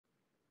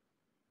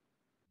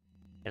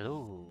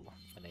Hello,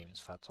 my name is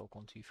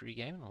FatTalk123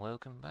 Game, and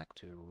welcome back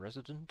to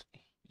Resident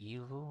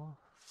Evil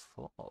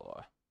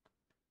 4.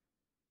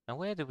 Now,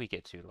 where did we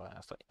get to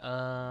last?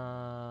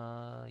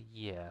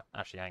 Yeah.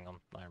 Actually, hang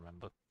on, I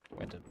remember. We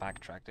had to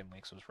backtrack, didn't we,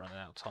 because I was running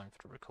out of time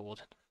for the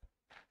recording.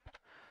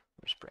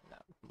 I'll just bring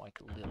that mic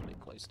a little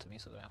bit closer to me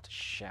so I don't have to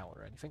shout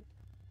or anything.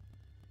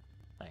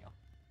 Hang on.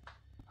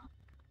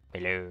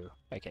 Hello.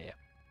 Okay, yeah.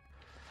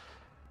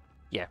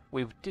 Yeah,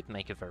 we did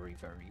make a very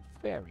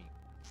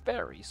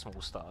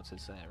small start to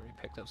this area. We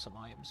picked up some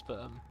items,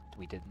 but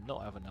we did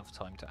not have enough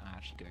time to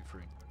actually go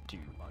through and do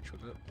much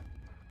with it.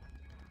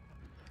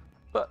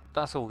 But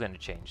that's all going to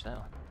change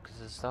now, because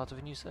it's the start of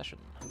a new session.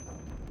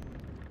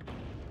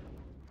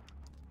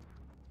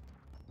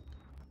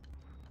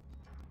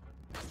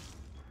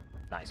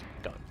 Nice,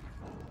 got it.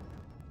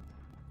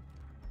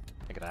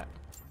 Look at that.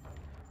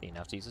 Didn't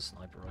have to use a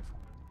sniper rifle.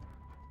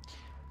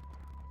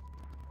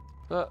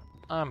 But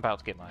I'm about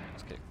to get my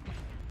ass kicked.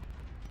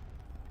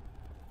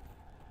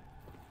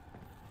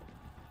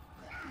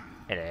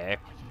 Hello.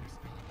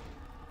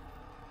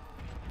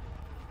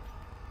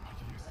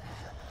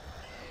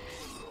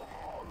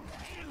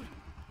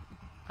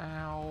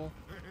 Ow.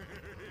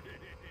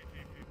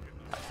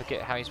 I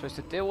forget how you're supposed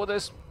to deal with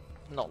this.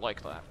 Not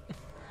like that.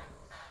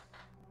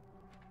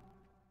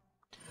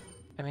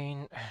 I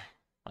mean,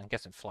 I'm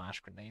guessing flash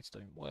grenades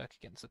don't work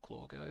against the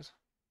claw guys.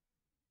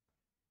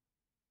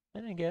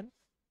 And again,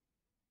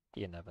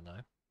 you never know.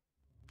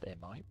 They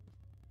might.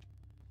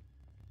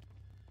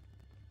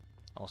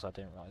 Also, I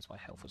didn't realise my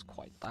health was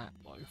quite that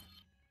low.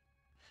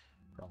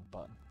 Wrong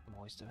button. I'm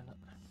always doing it.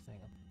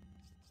 Hang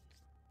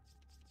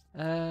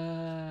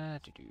on.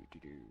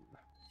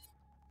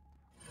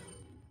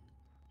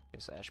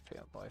 Guess HP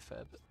up by a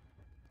fair bit.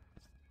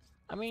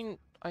 I mean,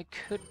 I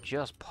could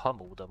just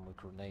pummel them with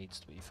grenades,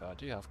 to be fair. I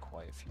do have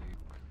quite a few.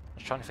 I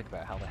was trying to think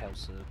about how the hell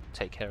to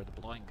take care of the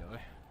blind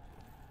guy.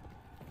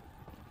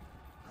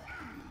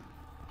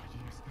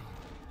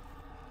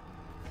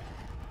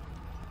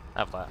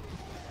 Have that.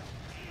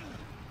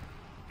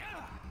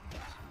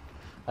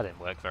 That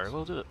didn't work very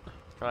well, did it?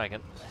 Try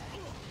again.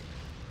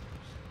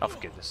 Oh, for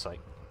goodness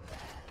sake.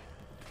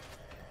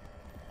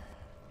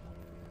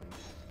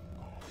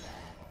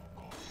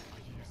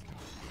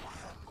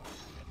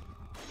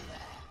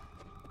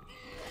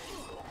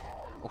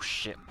 Oh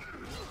shit.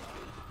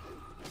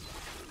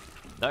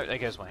 No, there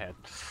goes my head.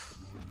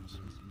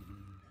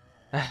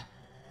 God,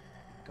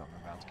 I'm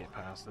about to get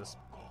past this.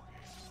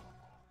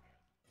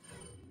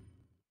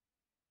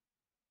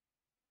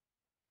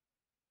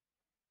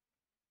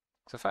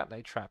 The fact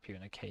they trap you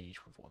in a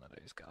cage with one of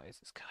those guys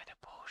is kind of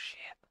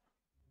bullshit.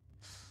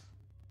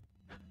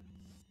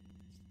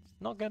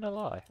 Not gonna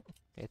lie,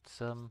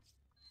 it's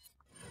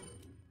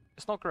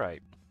not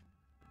great.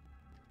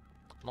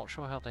 I'm not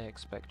sure how they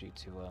expect you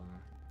to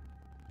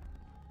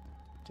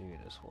do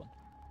this one.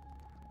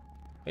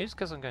 Maybe it's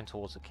because I'm going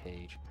towards the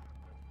cage.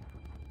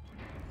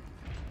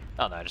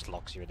 Oh no, it just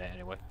locks you in it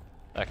anyway.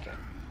 Okay.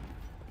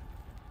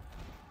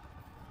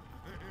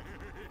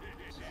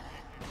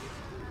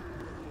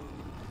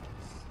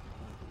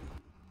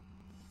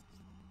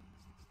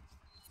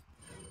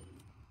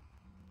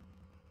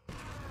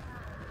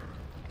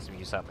 Some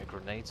use out my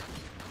grenades.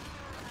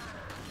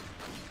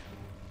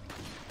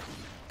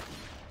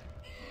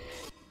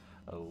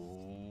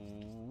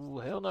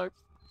 Oh hell no!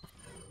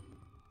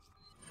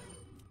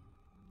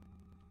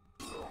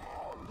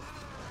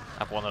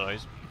 Have one of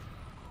those.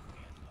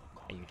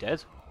 Are you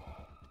dead?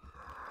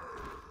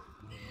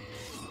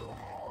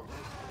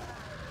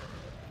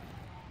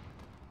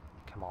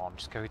 Come on,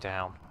 just go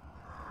down.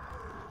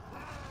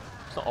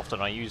 It's not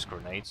often I use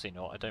grenades, so you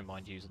know what, I don't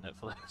mind using it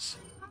for this.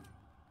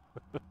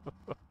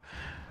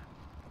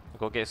 I've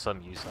got to get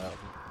some use out of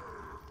them.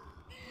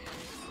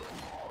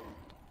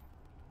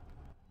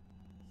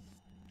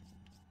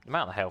 The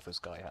amount of health this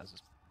guy has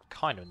is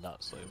kind of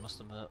nuts though, must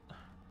admit.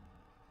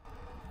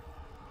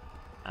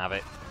 Have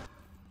it.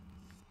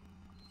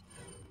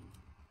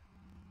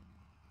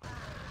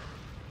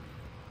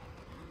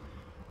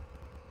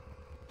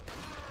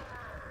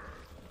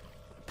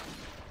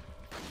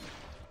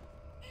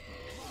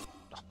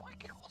 Oh my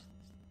god.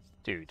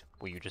 Dude,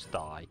 will you just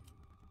die?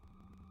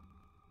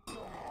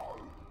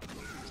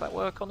 Does that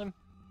work on him?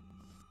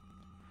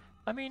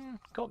 I mean,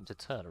 got him to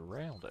turn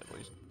around at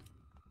least.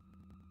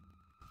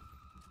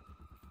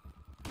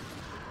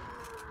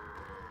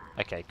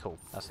 Okay, cool.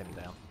 That's him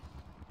down.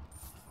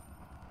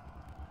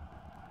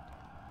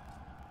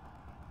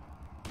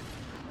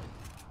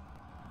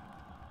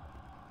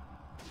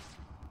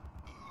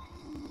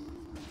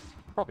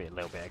 Probably a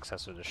little bit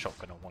excessive with a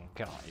shotgun on one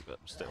guy, but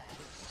still.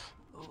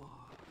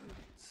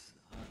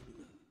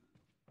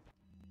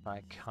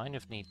 I kind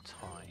of need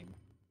time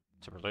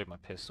to reload my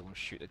pistol and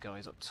shoot the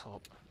guys up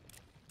top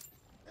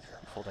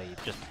before they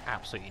just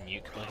absolutely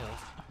nuke my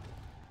health.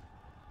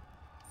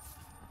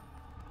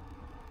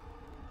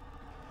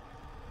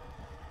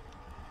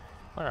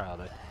 Where are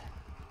they?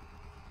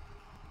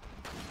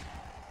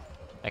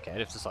 Okay,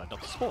 they've decided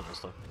not to spawn this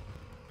though.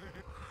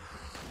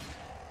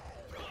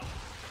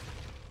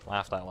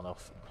 Laugh that one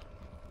off.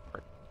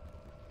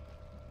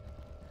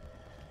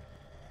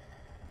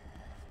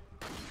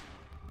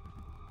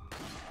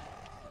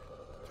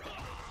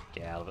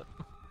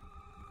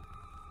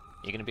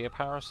 he gonna be a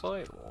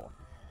parasite or?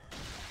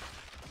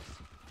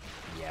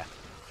 Yeah.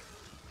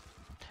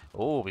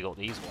 Oh, we got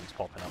these ones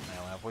popping up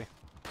now, have we?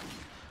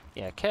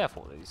 Yeah,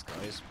 careful with these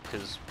guys,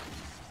 because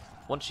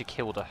once you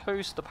kill the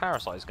host, the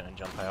parasite's gonna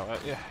jump out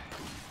at you.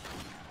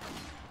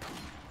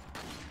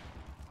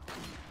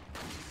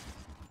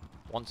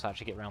 Once I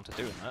actually get around to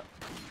doing that.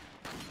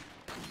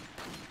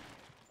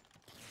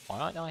 Why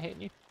aren't I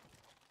hitting you?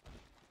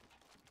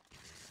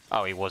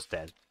 Oh, he was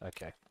dead.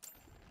 Okay.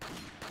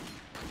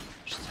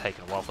 Just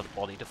taking a while for the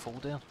body to fall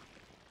down.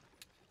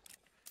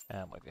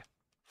 I'm with you.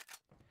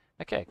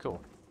 Okay,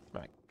 cool.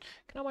 Right.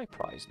 Can I have my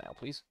prize now,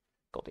 please?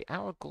 Got the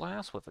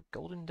hourglass with a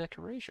golden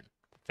decoration.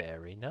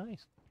 Very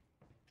nice.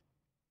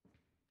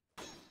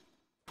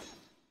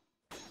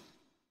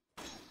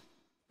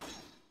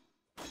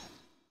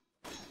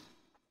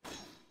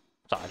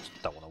 Sorry, I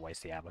just don't want to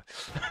waste the ammo.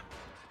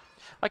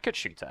 I could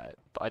shoot at it,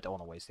 but I don't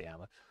want to waste the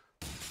ammo.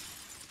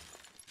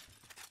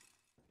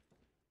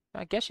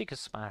 I guess you could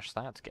smash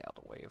that to get out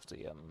of the way of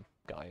the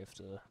guy with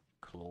the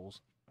claws.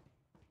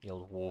 The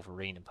old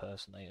Wolverine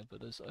impersonator, but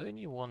there's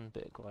only one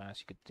bit of glass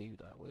you could do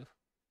that with.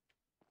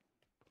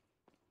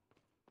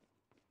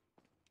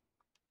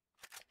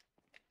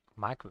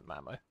 Magnum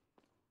ammo.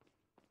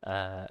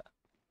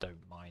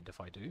 Don't mind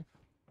if I do.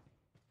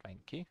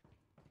 Thank you.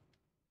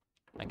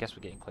 I guess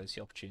we're getting close to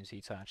the opportunity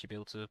to actually be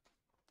able to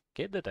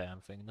get the damn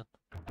thing then.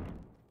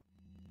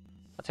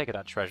 I take it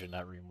that treasure in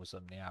that room was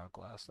the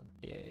hourglass then.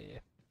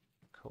 Yeah.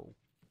 Cool.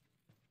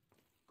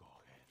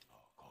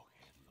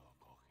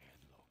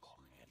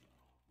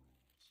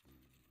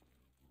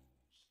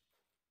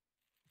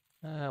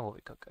 What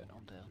we got going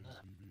on down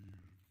there?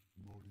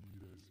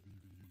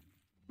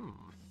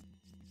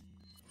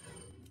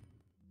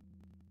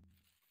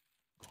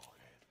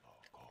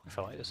 I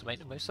feel like this will make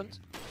the most sense.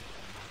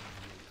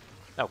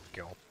 Oh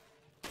god.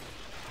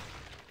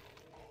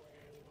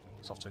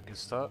 It's off to a good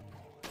start.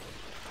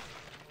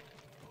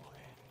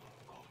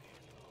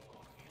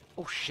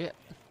 Oh shit.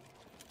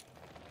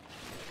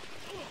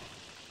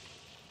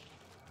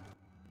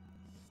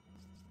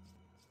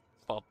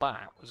 Well,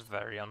 that was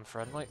very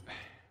unfriendly.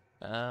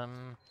 Get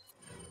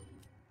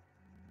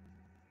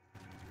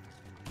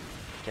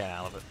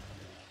out of it.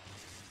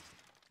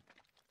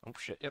 Oh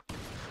shit, yep.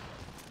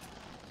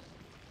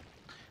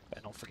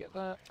 Better not forget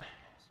that.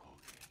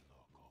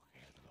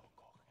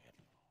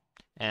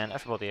 And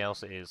everybody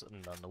else is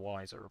none the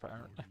wiser,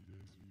 apparently.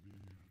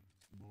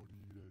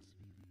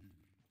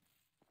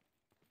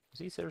 Is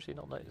he seriously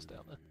not noticed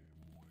down there?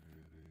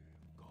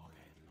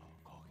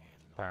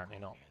 Apparently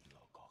not.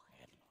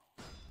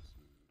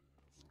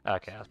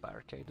 Okay, that's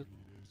barricaded.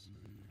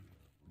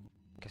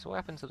 Okay, so what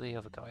happened to the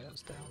other guy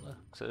that's down there?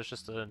 So it's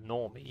just a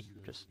normie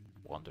just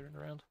wandering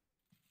around.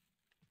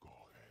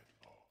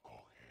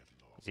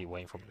 Is he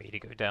waiting for me to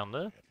go down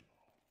there?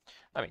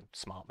 I mean,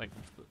 smart move,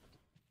 but...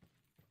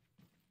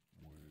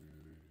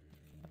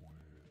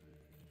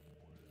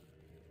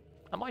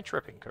 Am I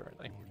tripping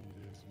currently?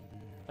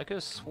 I could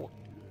have sworn...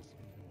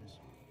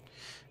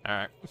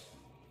 Alright.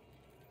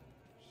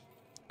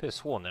 Could have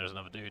sworn there's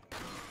another dude.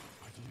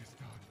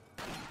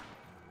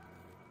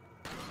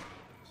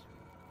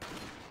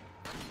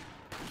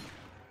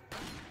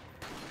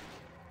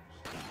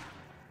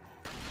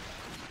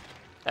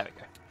 There we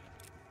go.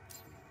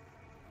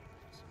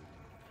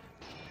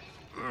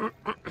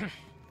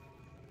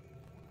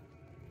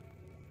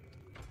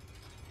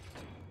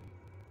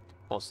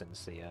 Well,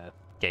 since the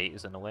gate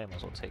is in the way, I might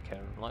as well take care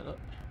of him like that.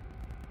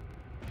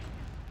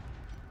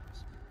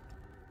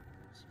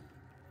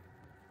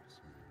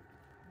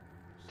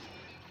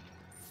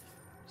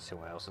 See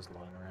what else is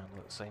lying around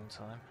at the same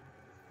time.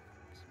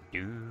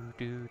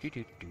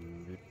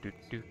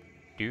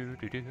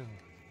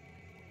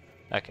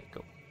 Okay,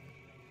 cool.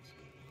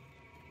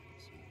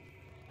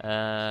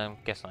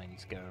 Guess I need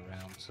to go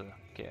around to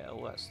get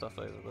all that stuff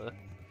over there.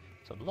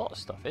 There's a lot of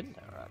stuff in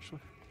there, actually.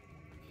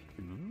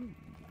 Ooh.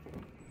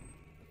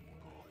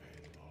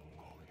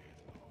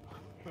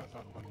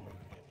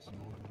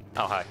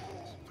 Oh, hi.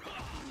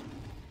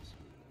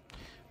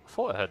 I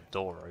thought I heard a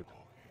door open.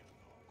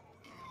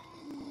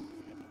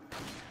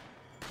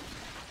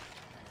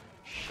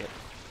 Shit.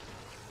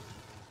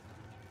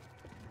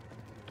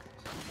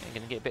 You're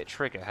gonna get a bit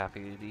trigger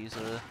happy with these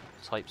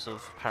types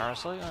of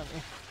parasite, aren't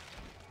you?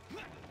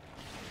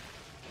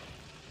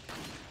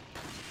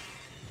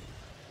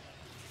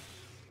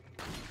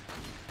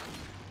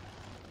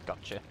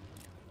 Gotcha.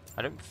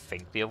 I don't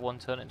think the other one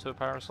turned into a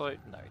parasite.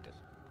 No, he didn't.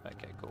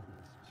 Okay, cool.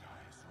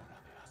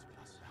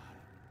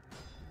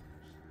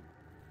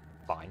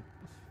 Fine.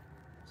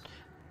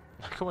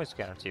 I can almost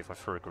guarantee if I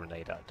threw a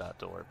grenade at that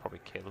door, it'd probably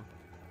kill him.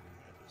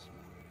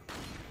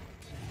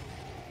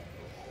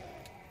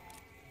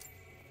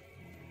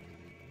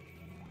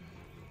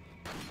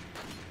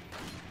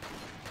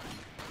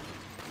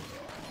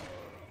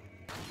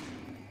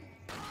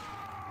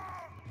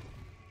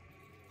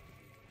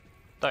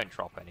 Don't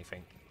drop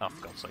anything. Oh,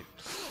 for God's sake.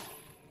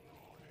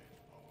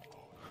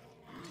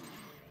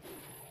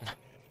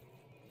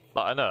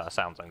 Like, I know that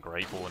sounds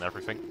ungrateful and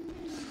everything.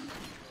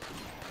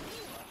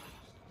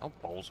 Oh,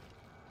 balls.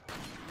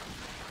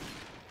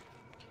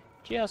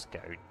 Just go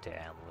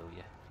down, will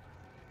you?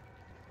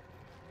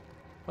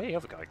 Where'd the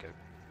other guy go?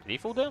 Did he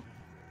fall down?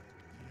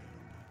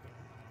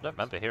 I don't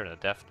remember hearing a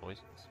death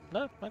noise.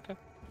 No? Okay.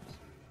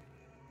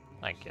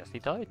 I guess he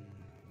died.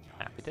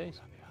 Happy days.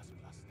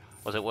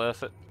 Was it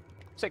worth it?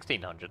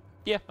 1600.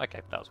 Yeah,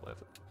 okay, that was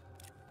worth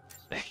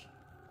it.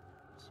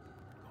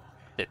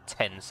 The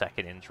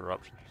 10-second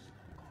interruption.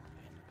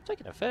 I'm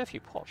taking a fair few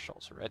pot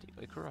shots already,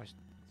 but Christ.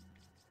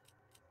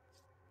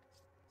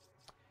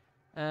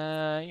 You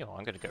know,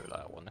 I'm going to go with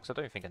that one, because I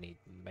don't think I need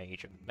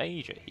major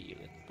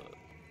healing, but...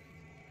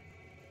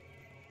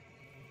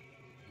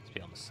 let's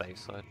be on the safe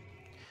side.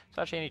 Is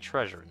there actually any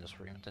treasure in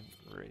this room? I didn't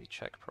really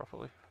check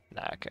properly.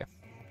 Nah, okay.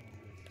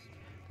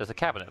 There's a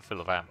cabinet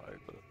full of ammo,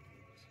 but...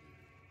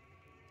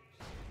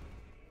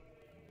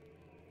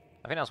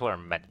 I think that's where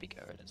I'm meant to be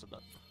going, isn't it?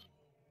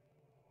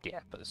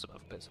 Yeah, but there's some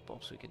other bits and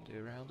bobs we can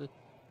do around it.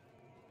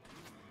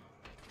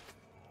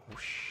 Oh,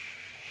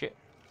 shit.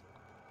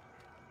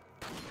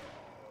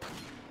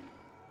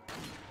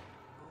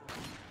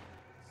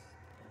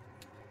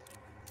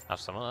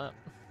 Have some of that.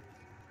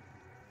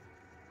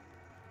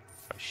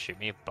 Try to shoot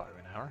me a bow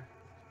and arrow.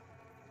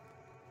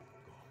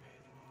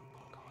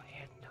 Go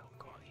ahead, no,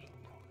 go ahead,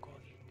 no, go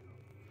ahead.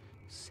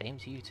 Same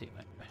to you too,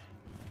 mate.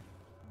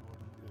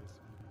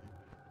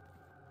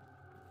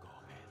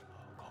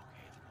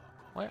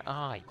 Where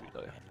are you,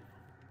 though?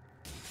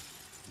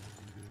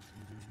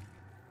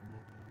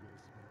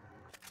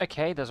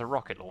 Okay, there's a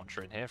rocket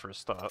launcher in here for a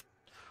start.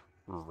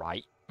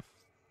 Right.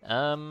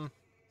 Am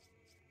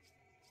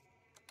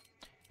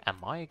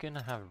I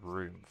gonna have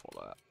room for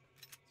that?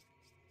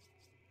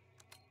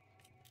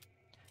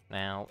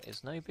 Now,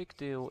 it's no big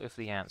deal if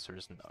the answer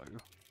is no.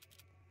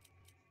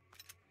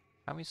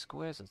 How many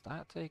squares does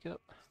that take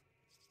up?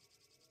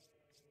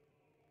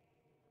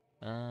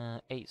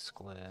 8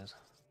 squares.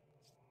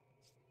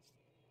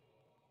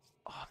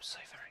 Oh, I'm so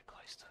very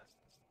close to it.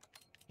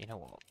 You know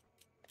what?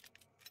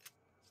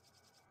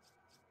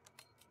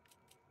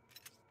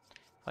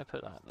 If I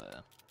put that there,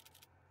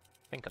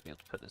 I think I'll be able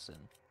to put this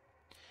in.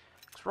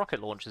 Because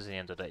rocket launchers at the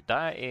end of the day,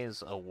 that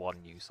is a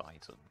one-use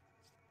item.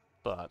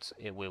 But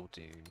it will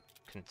do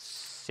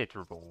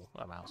considerable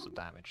amounts of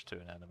damage to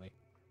an enemy.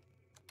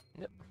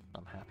 Yep,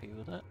 I'm happy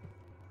with it.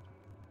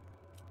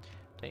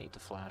 Don't need the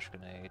flash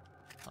grenade.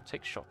 I'll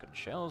take shotgun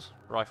shells.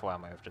 Rifle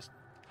ammo I've just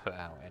put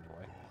out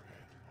anyway.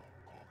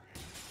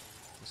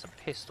 There's some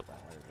pistol ammo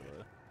over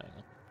there. Hang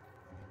on.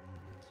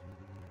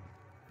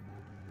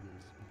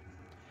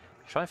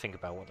 Try to think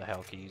about what the hell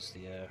I could use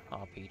the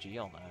RPG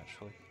on,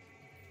 actually.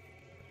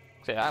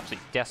 Because it'll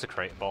absolutely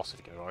desecrate a boss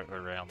if you go right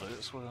around it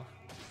as well.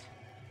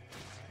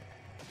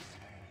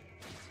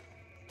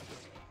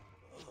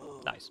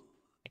 Nice.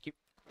 Thank you.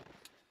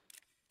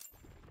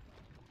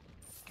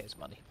 Gets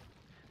money.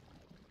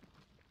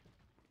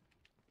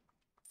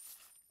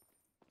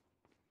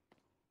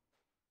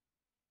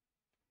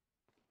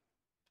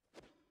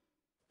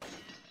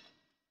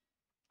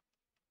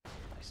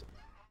 Nice.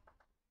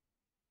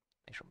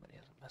 Make sure Minnie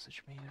hasn't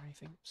messaged me or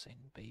anything, saying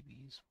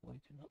baby's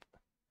woken up.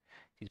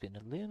 He's been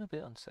a little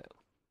bit unsettled.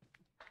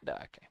 No,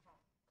 okay.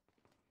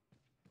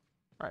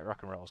 Right,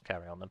 rock and rolls,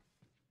 carry on then.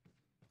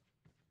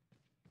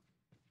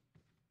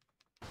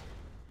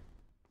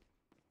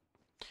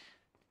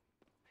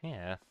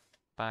 Yeah,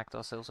 bagged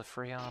ourselves a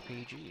free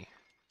RPG.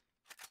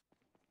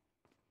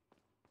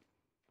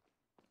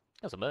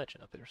 There's a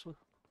merchant up here as well.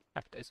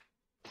 Happy days.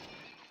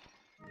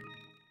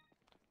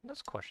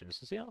 That's the question, does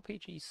the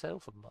RPG sell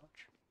for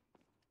much?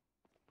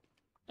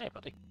 Hey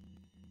buddy.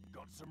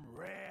 Got some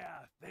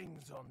rare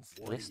things on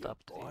sale. List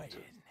update.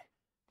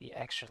 The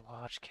extra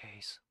large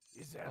case.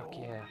 Is that Fuck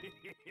all? yeah.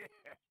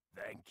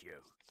 Thank you.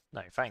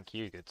 No, thank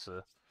you, good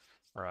sir.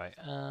 Right,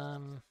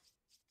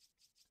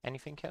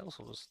 anything else,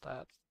 or was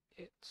that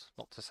it?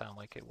 Not to sound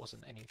like it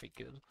wasn't anything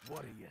good.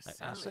 What are you No,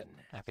 selling? that's it.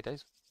 Happy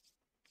days.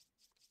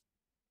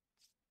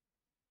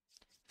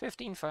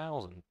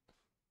 15,000.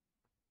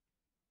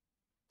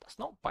 That's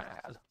not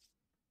bad.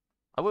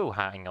 I will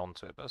hang on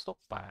to it, but it's not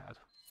bad.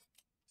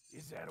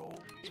 Is that all?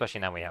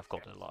 Especially now we have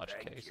got a large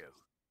Thank case. you.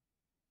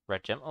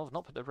 Red gem. Oh, I've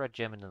not put the red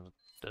gem in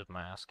the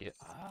mask yet.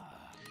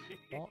 Ah.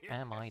 What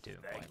am I doing?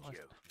 Thank by life?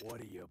 you.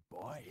 What are you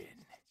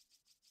buying?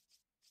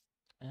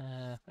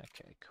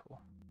 Okay,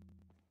 cool.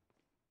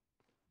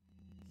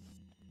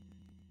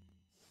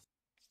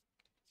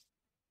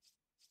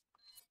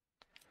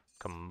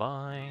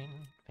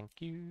 Combine. Thank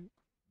you.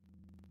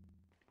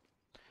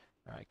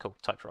 Alright, cool.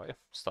 Typewriter.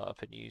 Start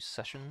up a new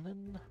session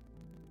then.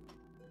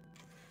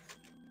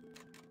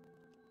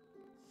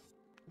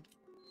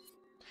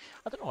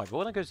 I don't know, but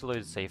when I go to load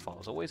of save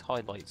files, it always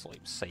highlights like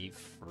save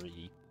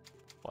free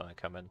when I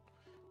come in.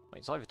 Like,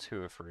 it's either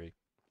 2 or 3.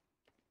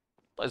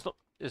 But it's not.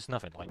 It's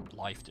nothing like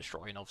life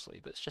destroying, obviously,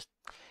 but it's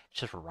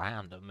just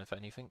random, if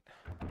anything.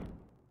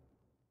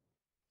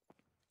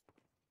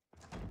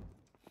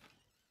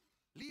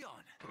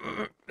 Leon,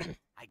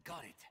 I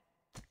got it.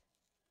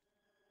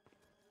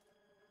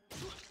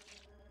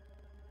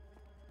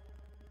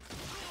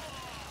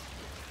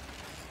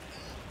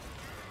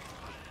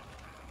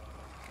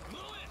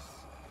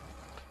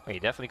 Well, you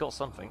definitely got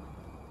something.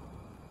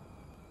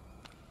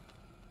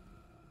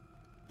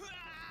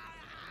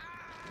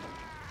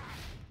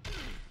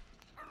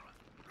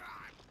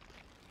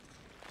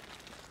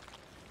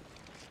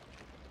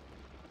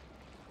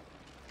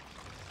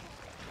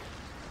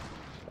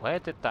 Where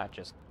did that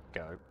just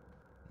go?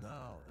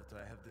 Now that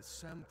I have the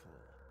sample,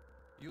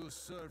 you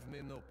serve me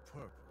no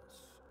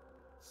purpose.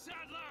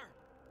 Sadler!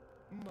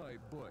 My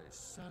boy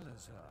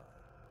Salazar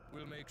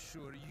will make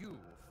sure you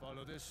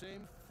follow the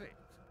same fate.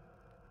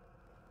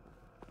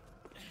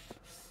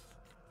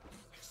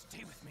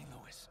 Stay with me,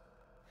 Louis.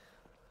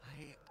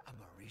 I am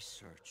a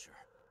researcher,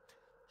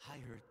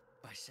 hired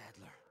by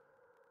Sadler.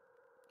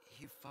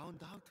 He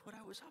found out what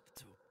I was up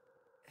to.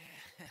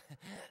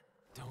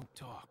 Don't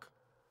talk.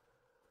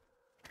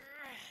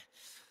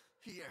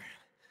 Here.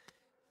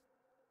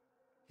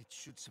 It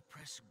should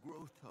suppress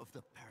growth of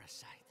the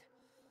parasite.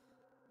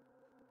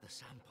 The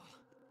sample.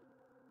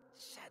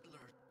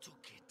 Sadler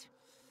took it.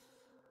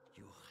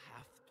 You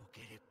have to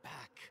get it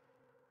back.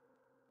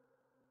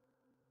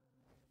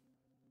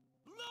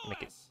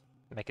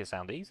 Make it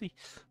sound easy.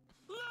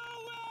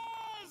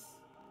 Louis!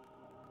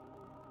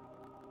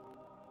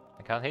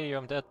 I can't hear you,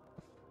 I'm dead.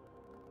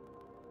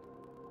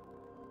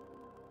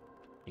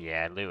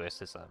 Yeah,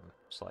 Lewis is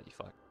slightly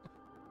fucked.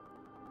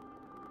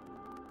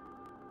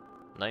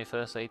 No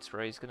first aid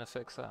spray is gonna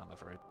fix that, I'm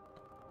afraid.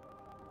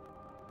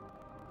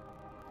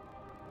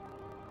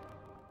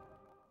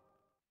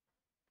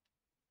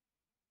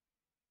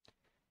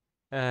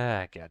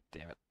 Ah, god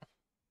damn it.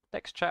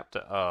 Next chapter.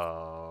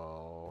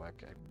 Oh,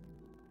 okay.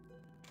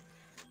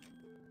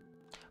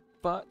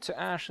 But to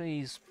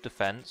Ashley's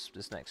defense,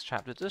 this next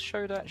chapter does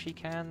show that she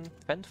can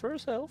fend for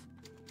herself.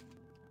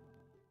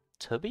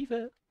 To be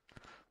fair.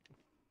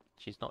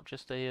 She's not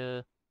just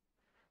a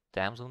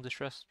damsel in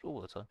distress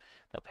all the time.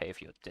 They'll pay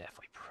for your death,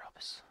 I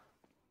promise.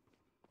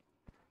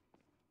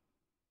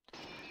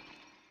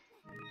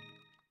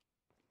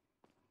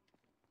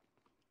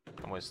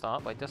 And we'll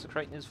start by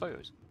desecrating his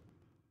photos.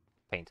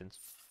 Paintings,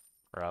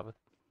 rather.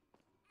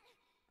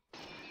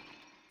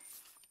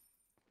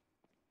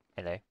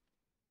 Hello.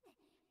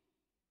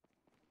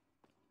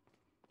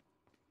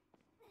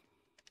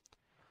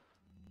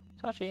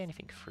 Is actually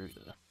anything through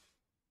there?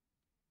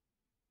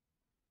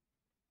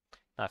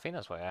 I think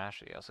that's why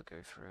Ashley has to go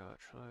through,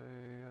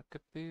 actually. I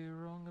could be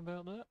wrong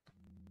about that.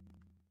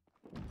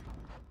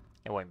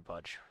 It won't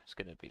budge. It's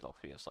going to be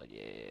locked through. It's like,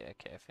 yeah,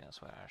 okay, I think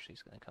that's where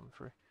Ashley's going to come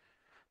through.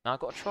 Now I've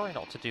got to try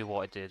not to do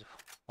what I did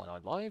when I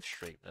live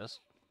streamed this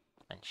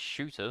and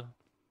shoot her.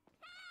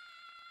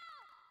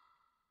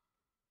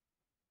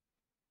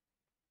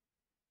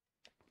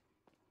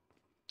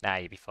 Nah,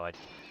 you'll be fine.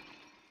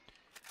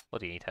 What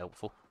do you need help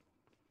for?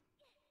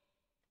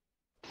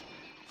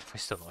 We're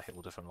still not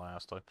healed her from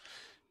last time.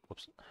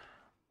 Whoops.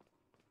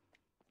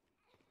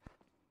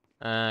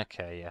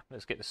 Okay, yeah,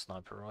 let's get the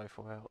sniper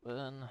rifle out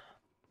then.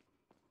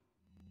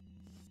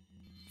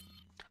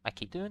 I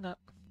keep doing that.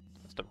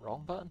 That's the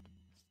wrong button.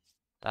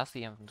 That's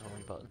the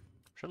inventory button.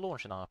 Should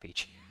launch an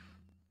RPG.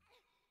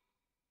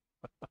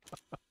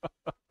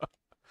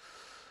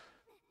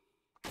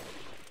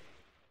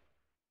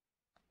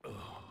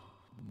 Oh,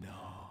 no.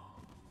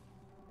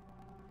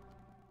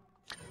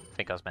 I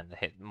think I was meant to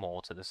hit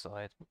more to the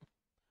side.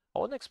 I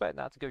wasn't expecting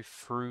that to go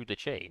through the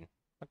chain.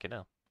 Okay,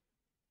 no.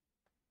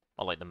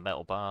 I like the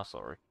metal bar,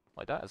 sorry.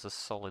 Like, that is a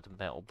solid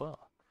metal bar.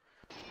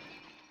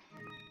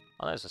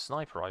 I know it's a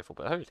sniper rifle,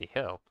 but holy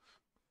hell.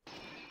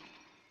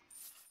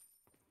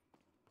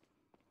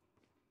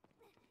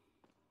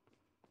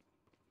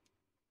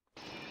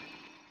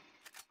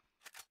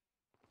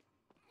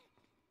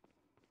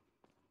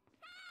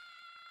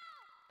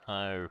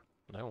 No,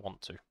 I don't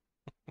want to.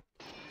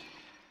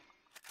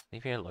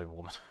 Leave me alone,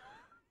 woman.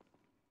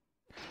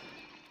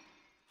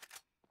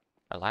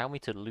 Allow me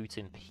to loot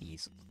in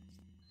peace.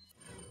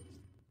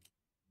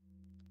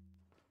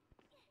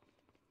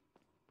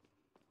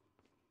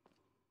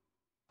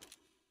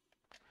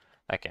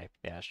 Okay,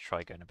 yeah, let's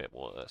try going a bit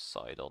more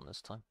side on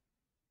this time.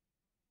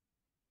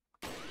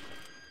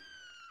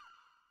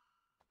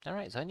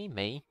 Alright, it's only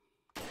me.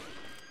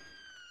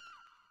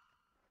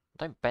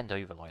 Don't bend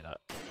over like that.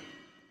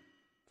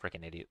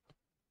 Freaking idiot.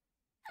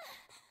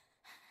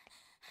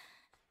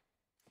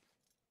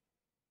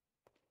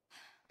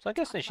 So I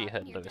guess then she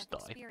heard Lewis die.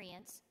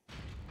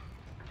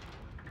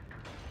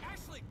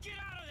 Ashley, get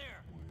out of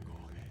there!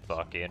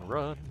 Fucking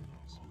run.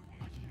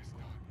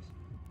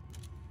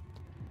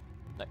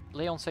 No,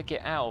 Leon said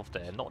get out of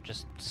there, not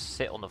just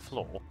sit on the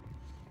floor.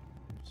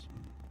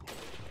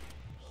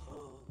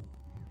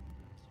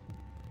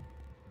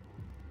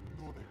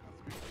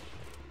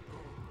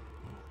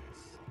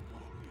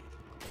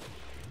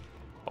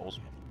 Balls.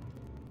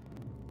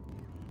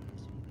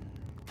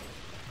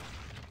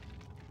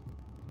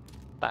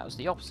 That was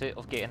the opposite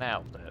of getting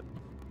out of there.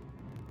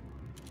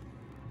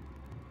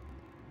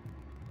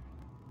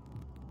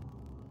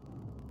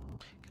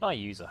 Can I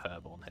use a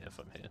herb on here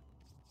from here?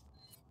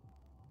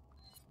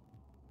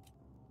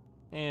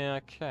 Yeah, I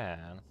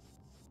can.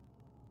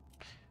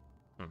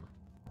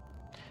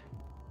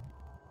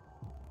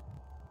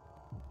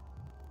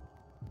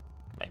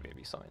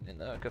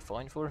 that I could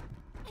find for her.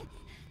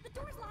 The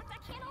door's locked.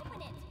 I can't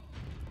open it.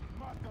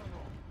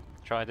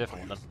 Try a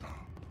different one then.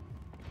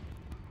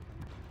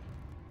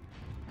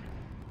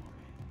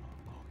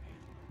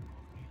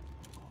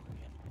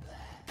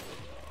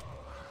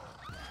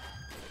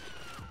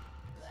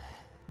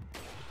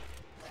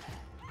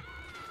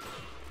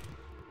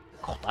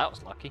 God, that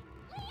was lucky.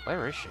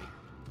 Where is she?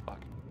 Fuck.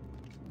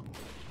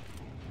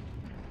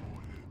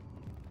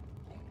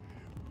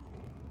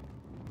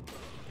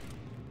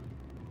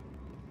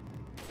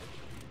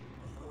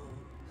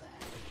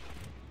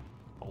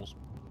 Balls.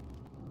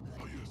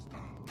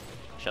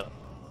 Shut up.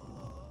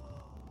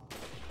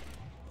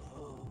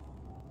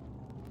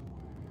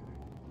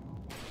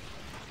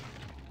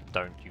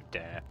 Don't you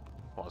dare.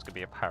 Well, it's gonna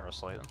be a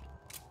parasite then.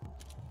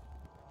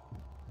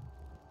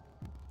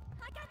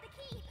 I got the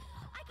key.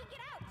 I can get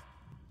out.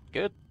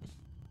 Good.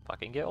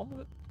 Fucking get on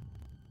with it.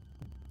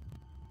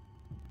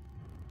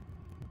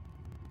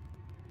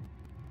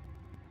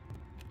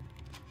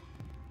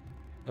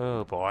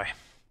 Oh boy.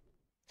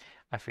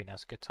 I think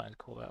that's a good time to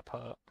call that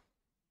part.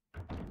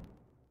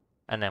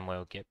 And then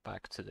we'll get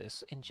back to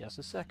this in just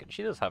a second.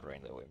 She does have her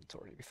own little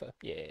inventory, to be fair.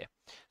 Yeah.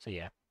 So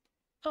yeah.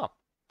 Oh,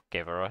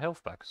 gave her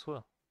health back as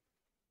well.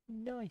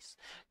 Nice.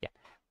 Yeah.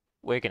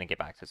 We're going to get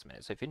back to this in a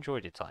minute. So if you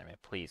enjoyed your time here,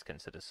 please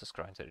consider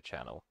subscribing to the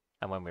channel.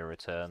 And when we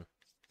return,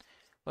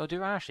 we'll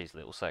do Ashley's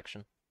little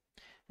section.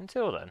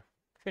 Until then,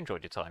 if you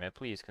enjoyed your time here,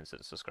 please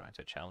consider subscribing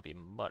to the channel. It'd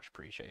be much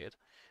appreciated.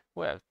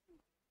 Whatever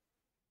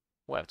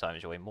time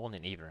is your way,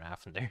 morning, evening, or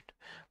afternoon.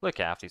 Look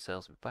after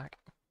yourselves. We'll be back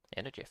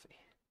in a jiffy.